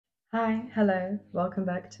Hi, hello, welcome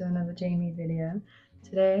back to another Jamie video.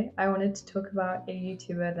 Today I wanted to talk about a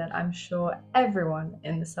YouTuber that I'm sure everyone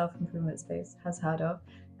in the self-improvement space has heard of,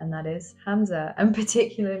 and that is Hamza, and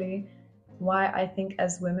particularly why I think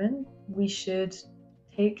as women we should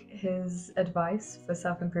take his advice for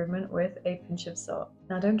self-improvement with a pinch of salt.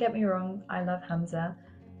 Now don't get me wrong, I love Hamza.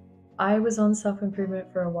 I was on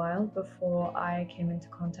self-improvement for a while before I came into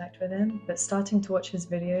contact with him, but starting to watch his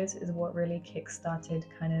videos is what really kick-started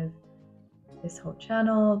kind of this whole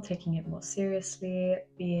channel, taking it more seriously,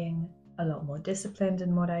 being a lot more disciplined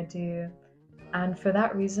in what I do. And for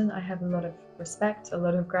that reason, I have a lot of respect, a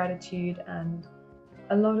lot of gratitude, and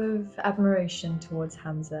a lot of admiration towards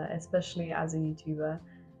Hamza, especially as a YouTuber,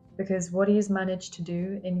 because what he's managed to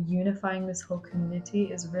do in unifying this whole community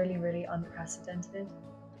is really, really unprecedented.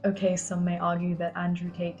 Okay, some may argue that Andrew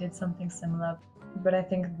Tate did something similar, but I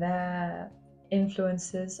think their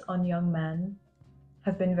influences on young men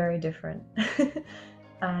have been very different.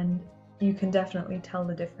 And you can definitely tell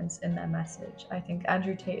the difference in their message. I think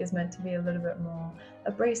Andrew Tate is meant to be a little bit more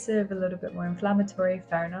abrasive, a little bit more inflammatory.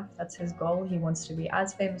 Fair enough, that's his goal. He wants to be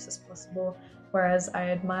as famous as possible. Whereas I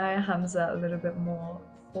admire Hamza a little bit more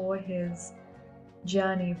for his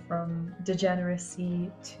journey from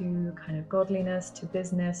degeneracy to kind of godliness to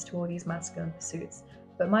business to all these masculine pursuits.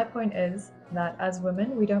 But my point is that as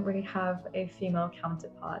women, we don't really have a female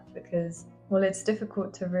counterpart because, well, it's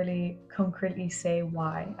difficult to really concretely say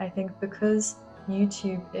why. I think because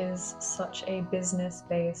YouTube is such a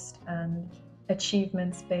business-based and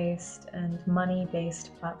achievements-based and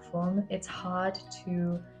money-based platform, it's hard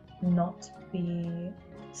to not be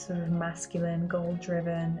sort of masculine,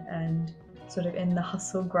 goal-driven, and sort of in the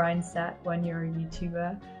hustle grind set when you're a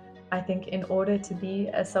YouTuber. I think in order to be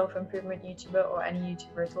a self-improvement YouTuber or any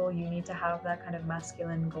YouTuber at all, you need to have that kind of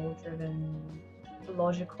masculine, goal-driven,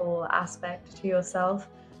 logical aspect to yourself,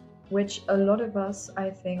 which a lot of us, I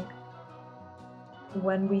think,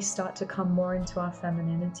 when we start to come more into our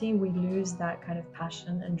femininity, we lose that kind of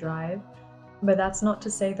passion and drive. But that's not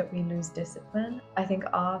to say that we lose discipline. I think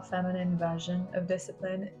our feminine version of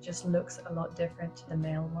discipline just looks a lot different to the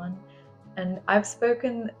male one. And I've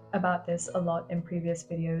spoken about this a lot in previous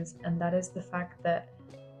videos, and that is the fact that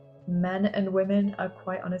men and women are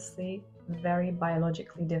quite honestly very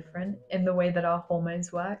biologically different in the way that our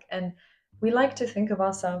hormones work. And we like to think of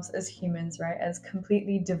ourselves as humans, right, as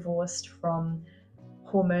completely divorced from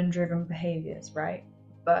hormone-driven behaviors, right?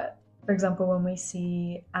 But for example, when we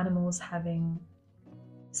see animals having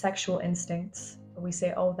sexual instincts, we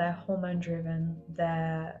say, oh, they're hormone-driven,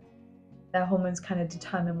 their hormones kind of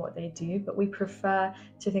determine what they do, but we prefer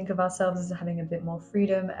to think of ourselves as having a bit more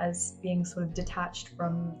freedom, as being sort of detached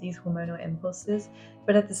from these hormonal impulses.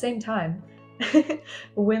 But at the same time,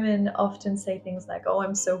 women often say things like, oh,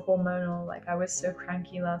 I'm so hormonal, like I was so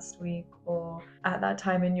cranky last week, or at that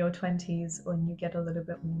time in your 20s when you get a little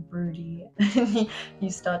bit more broody and you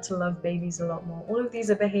start to love babies a lot more. All of these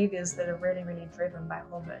are behaviors that are really, really driven by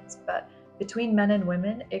hormones. But between men and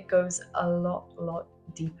women, it goes a lot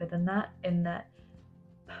deeper than that, in that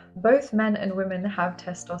both men and women have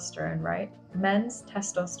testosterone, right? Men's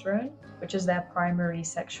testosterone, which is their primary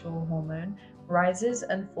sexual hormone, rises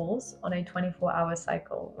and falls on a 24-hour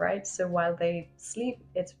cycle, right? So while they sleep,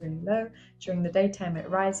 it's really low. During the daytime, it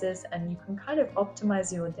rises, and you can kind of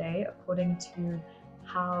optimize your day according to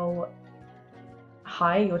how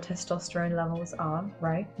high your testosterone levels are,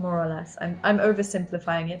 right? More or less. I'm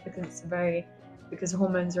oversimplifying it because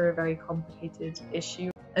hormones are a very complicated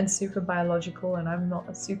issue and super biological, and I'm not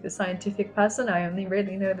a super scientific person. I only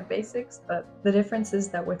really know the basics. But the difference is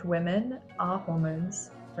that with women, our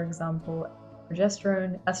hormones, for example,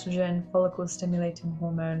 progesterone, estrogen, follicle stimulating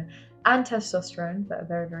hormone, and testosterone, but a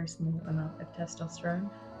very, very small amount of testosterone,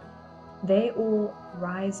 they all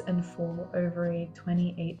rise and fall over a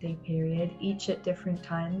 28-day period, each at different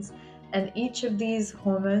times. And each of these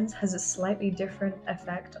hormones has a slightly different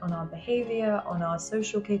effect on our behavior, on our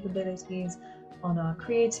social capabilities, on our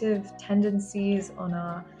creative tendencies, on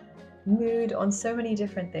our mood, on so many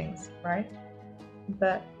different things, right?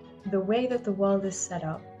 But the way that the world is set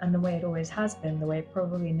up, and the way it always has been, the way it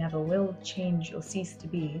probably never will change or cease to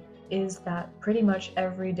be, is that pretty much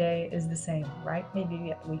every day is the same, right? Maybe you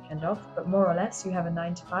get the weekend off, but more or less you have a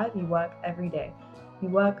 9 to 5, you work every day. You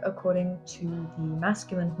work according to the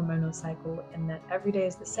masculine hormonal cycle, in that every day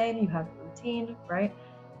is the same, you have a routine, right?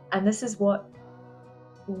 And this is what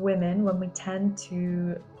women, when we tend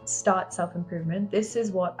to start self-improvement, this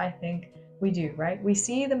is what I think we do, right? We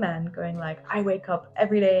see the men going like, I wake up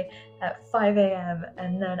every day at 5 a.m.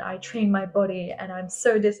 and then I train my body and I'm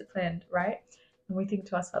so disciplined, right? And we think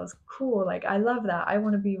to ourselves, cool, like I love that. I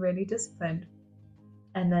want to be really disciplined.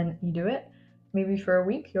 and then you do it. Maybe for a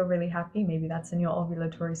week you're really happy. Maybe that's in your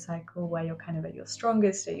ovulatory cycle where you're kind of at your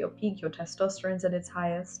strongest, at your peak, your testosterone's at its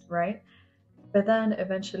highest, right? But then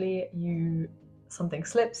eventually something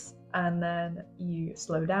slips and then you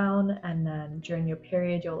slow down, and then during your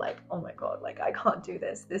period you're like, oh my god, like I can't do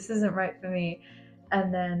this. This isn't right for me.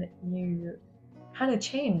 And then you kind of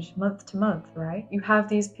change month to month, right? You have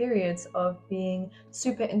these periods of being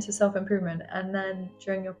super into self improvement, and then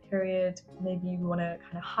during your period, maybe you want to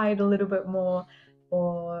kind of hide a little bit more,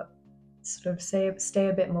 or sort of stay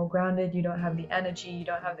a bit more grounded. You don't have the energy, you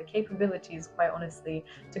don't have the capabilities, quite honestly,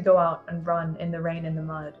 to go out and run in the rain, in the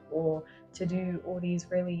mud, or to do all these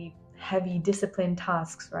really heavy disciplined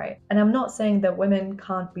tasks, right? And I'm not saying that women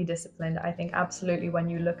can't be disciplined. I think absolutely when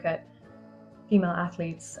you look at female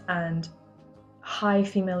athletes and high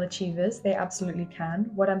female achievers, they absolutely can.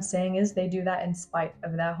 What I'm saying is they do that in spite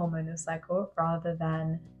of their hormonal cycle rather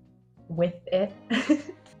than with it.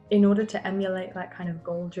 In order to emulate that kind of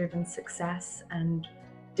goal-driven success and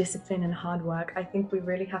discipline and hard work, I think we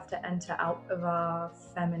really have to enter out of our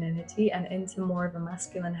femininity and into more of a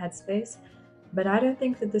masculine headspace. But I don't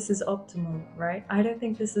think that this is optimal, right? I don't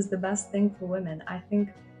think this is the best thing for women. I think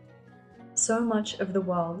so much of the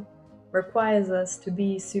world requires us to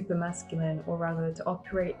be super masculine, or rather to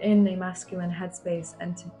operate in a masculine headspace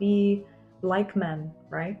and to be like men,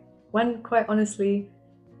 right? When, quite honestly,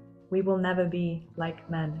 we will never be like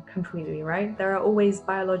men completely, right? There are always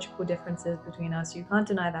biological differences between us. You can't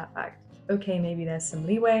deny that fact. Okay, maybe there's some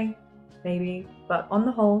leeway, maybe, but on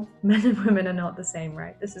the whole, men and women are not the same,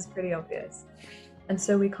 right? This is pretty obvious. And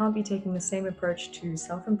so we can't be taking the same approach to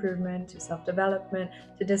self-improvement, to self-development,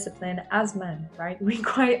 to discipline as men, right? We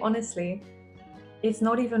quite honestly, it's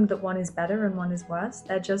not even that one is better and one is worse,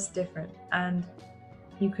 they're just different. And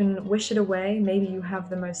you can wish it away. Maybe you have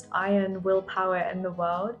the most iron willpower in the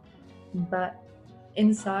world, but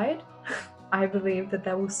inside, I believe that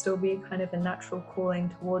there will still be kind of a natural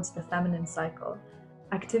calling towards the feminine cycle.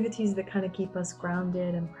 Activities that kind of keep us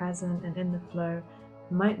grounded and present and in the flow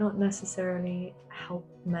might not necessarily help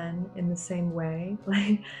men in the same way.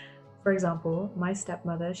 Like, for example, my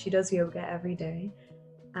stepmother, she does yoga every day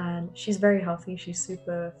and she's very healthy. She's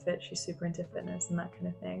super fit. She's super into fitness and that kind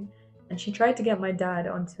of thing. And she tried to get my dad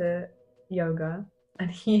onto yoga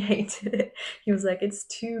and he hated it. He was like, it's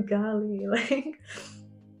too girly. Like,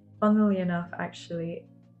 funnily enough, actually,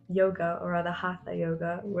 yoga, or rather hatha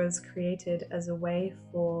yoga, was created as a way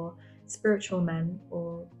for spiritual men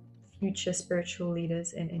or future spiritual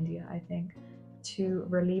leaders in India, I think, to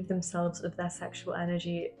relieve themselves of their sexual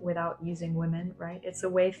energy without using women, right? It's a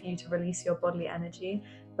way for you to release your bodily energy,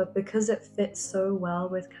 but because it fits so well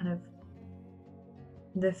with kind of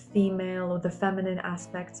the female or the feminine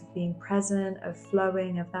aspects of being present, of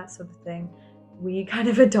flowing, of that sort of thing, we kind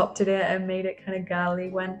of adopted it and made it kind of girly,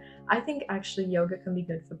 when I think actually yoga can be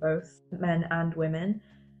good for both men and women.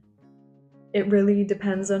 It really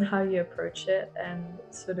depends on how you approach it and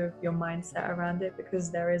sort of your mindset around it,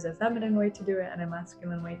 because there is a feminine way to do it and a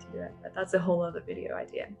masculine way to do it, but that's a whole other video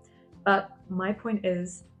idea. But my point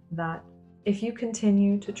is that if you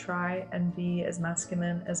continue to try and be as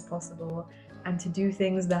masculine as possible and to do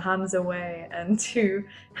things the hamza way and to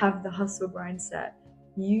have the hustle grind set,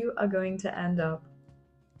 you are going to end up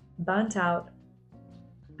burnt out,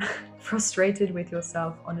 frustrated with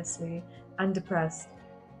yourself, honestly, and depressed.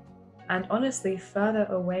 And honestly, further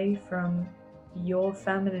away from your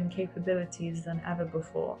feminine capabilities than ever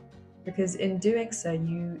before. Because in doing so,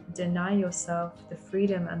 you deny yourself the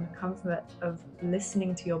freedom and the comfort of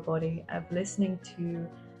listening to your body, of listening to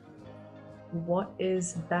what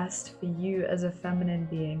is best for you as a feminine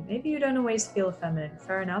being. Maybe you don't always feel feminine.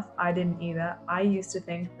 Fair enough, I didn't either. I used to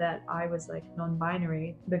think that I was like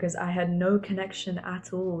non-binary because I had no connection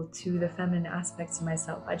at all to the feminine aspects of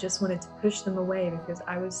myself. I just wanted to push them away because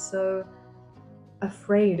I was so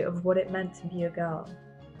afraid of what it meant to be a girl.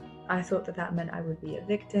 I thought that that meant I would be a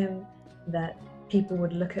victim, that people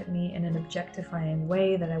would look at me in an objectifying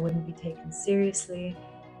way, that I wouldn't be taken seriously.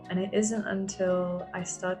 And it isn't until I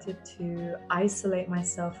started to isolate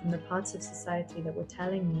myself from the parts of society that were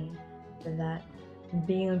telling me that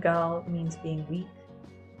being a girl means being weak,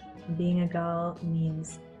 being a girl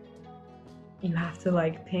means you have to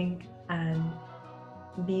like pink and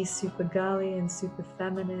be super girly and super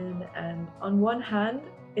feminine. And on one hand,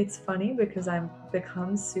 it's funny because I've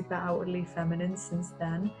become super outwardly feminine since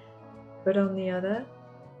then, but on the other,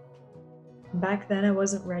 back then I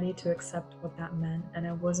wasn't ready to accept what that meant, and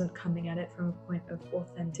I wasn't coming at it from a point of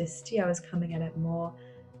authenticity. I was coming at it more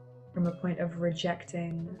from a point of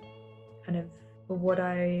rejecting kind of what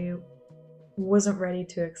I wasn't ready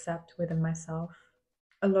to accept within myself.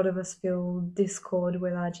 a lot of us feel discord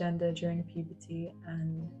with our gender during puberty,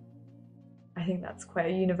 and I think that's quite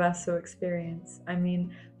a universal experience. I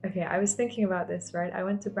mean, okay, I was thinking about this, right? I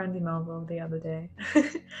went to Brandy Melville the other day,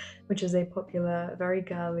 which is a popular, very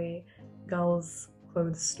girly girls'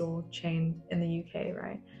 clothes store chain in the UK,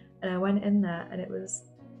 right? And I went in there, and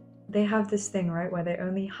they have this thing, right, where they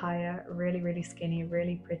only hire really, really skinny,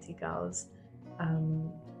 really pretty girls,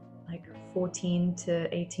 like 14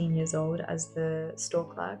 to 18 years old as the store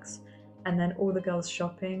clerks. And then all the girls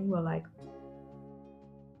shopping were like,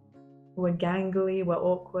 we're gangly, we're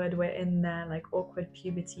awkward, we're in their like awkward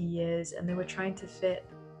puberty years, and they were trying to fit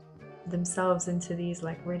themselves into these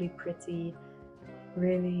like really pretty,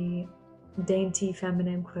 really dainty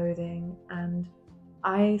feminine clothing. And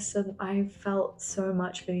I felt so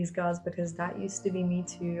much for these girls, because that used to be me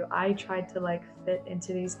too. I tried to like fit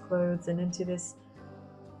into these clothes and into this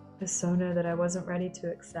persona that I wasn't ready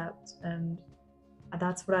to accept, and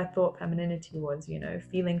that's what I thought femininity was, you know,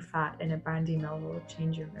 feeling fat in a Brandy Melville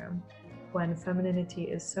changing room, when femininity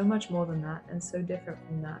is so much more than that and so different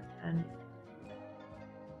from that. And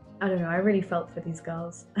I don't know, I really felt for these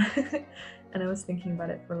girls. And I was thinking about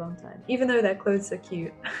it for a long time. Even though their clothes are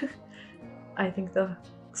cute, I think the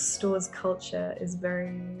store's culture is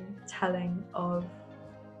very telling of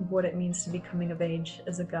what it means to be coming of age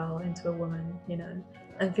as a girl into a woman, you know,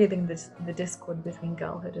 and feeling the discord between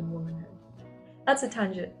girlhood and womanhood. That's a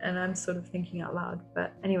tangent, and I'm sort of thinking out loud.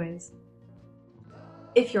 But anyways,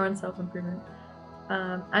 if you're on self-improvement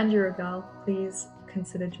and you're a girl, please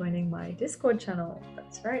consider joining my Discord channel.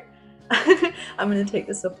 That's right. I'm going to take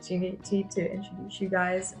this opportunity to introduce you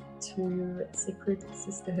guys to Secret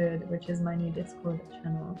Sisterhood, which is my new Discord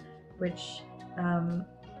channel, which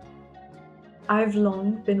I've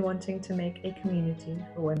long been wanting to make a community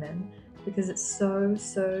for women, because it's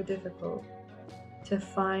so difficult to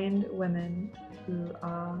find women who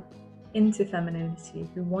are into femininity,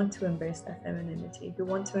 who want to embrace their femininity, who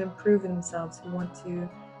want to improve themselves, who want to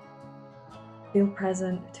feel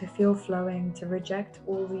present, to feel flowing, to reject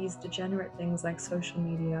all these degenerate things like social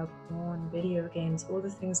media, porn, video games, all the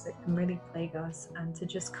things that can really plague us, and to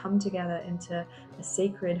just come together into a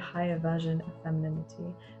sacred higher version of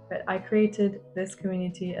femininity. But I created this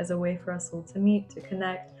community as a way for us all to meet, to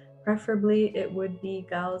connect. Preferably it would be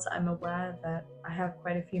girls. I'm aware that I have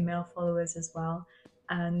quite a few male followers as well,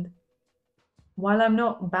 and while I'm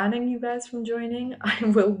not banning you guys from joining, I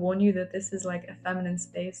will warn you that this is like a feminine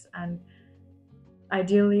space, and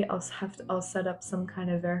ideally I'll set up some kind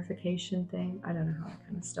of verification thing. I don't know how that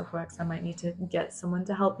kind of stuff works. I might need to get someone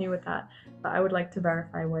to help me with that, but I would like to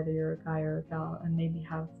verify whether you're a guy or a girl, and maybe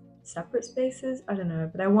have separate spaces. I don't know,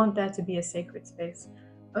 but I want there to be a sacred space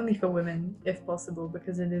only for women if possible,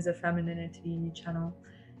 because it is a femininity channel,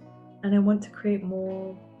 and I want to create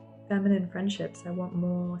more feminine friendships. I want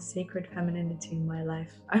more sacred femininity in my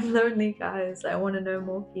life. I'm lonely, guys. I want to know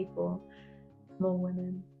more people, more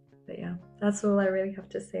women. But yeah, that's all I really have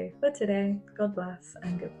to say for today. God bless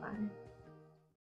and goodbye.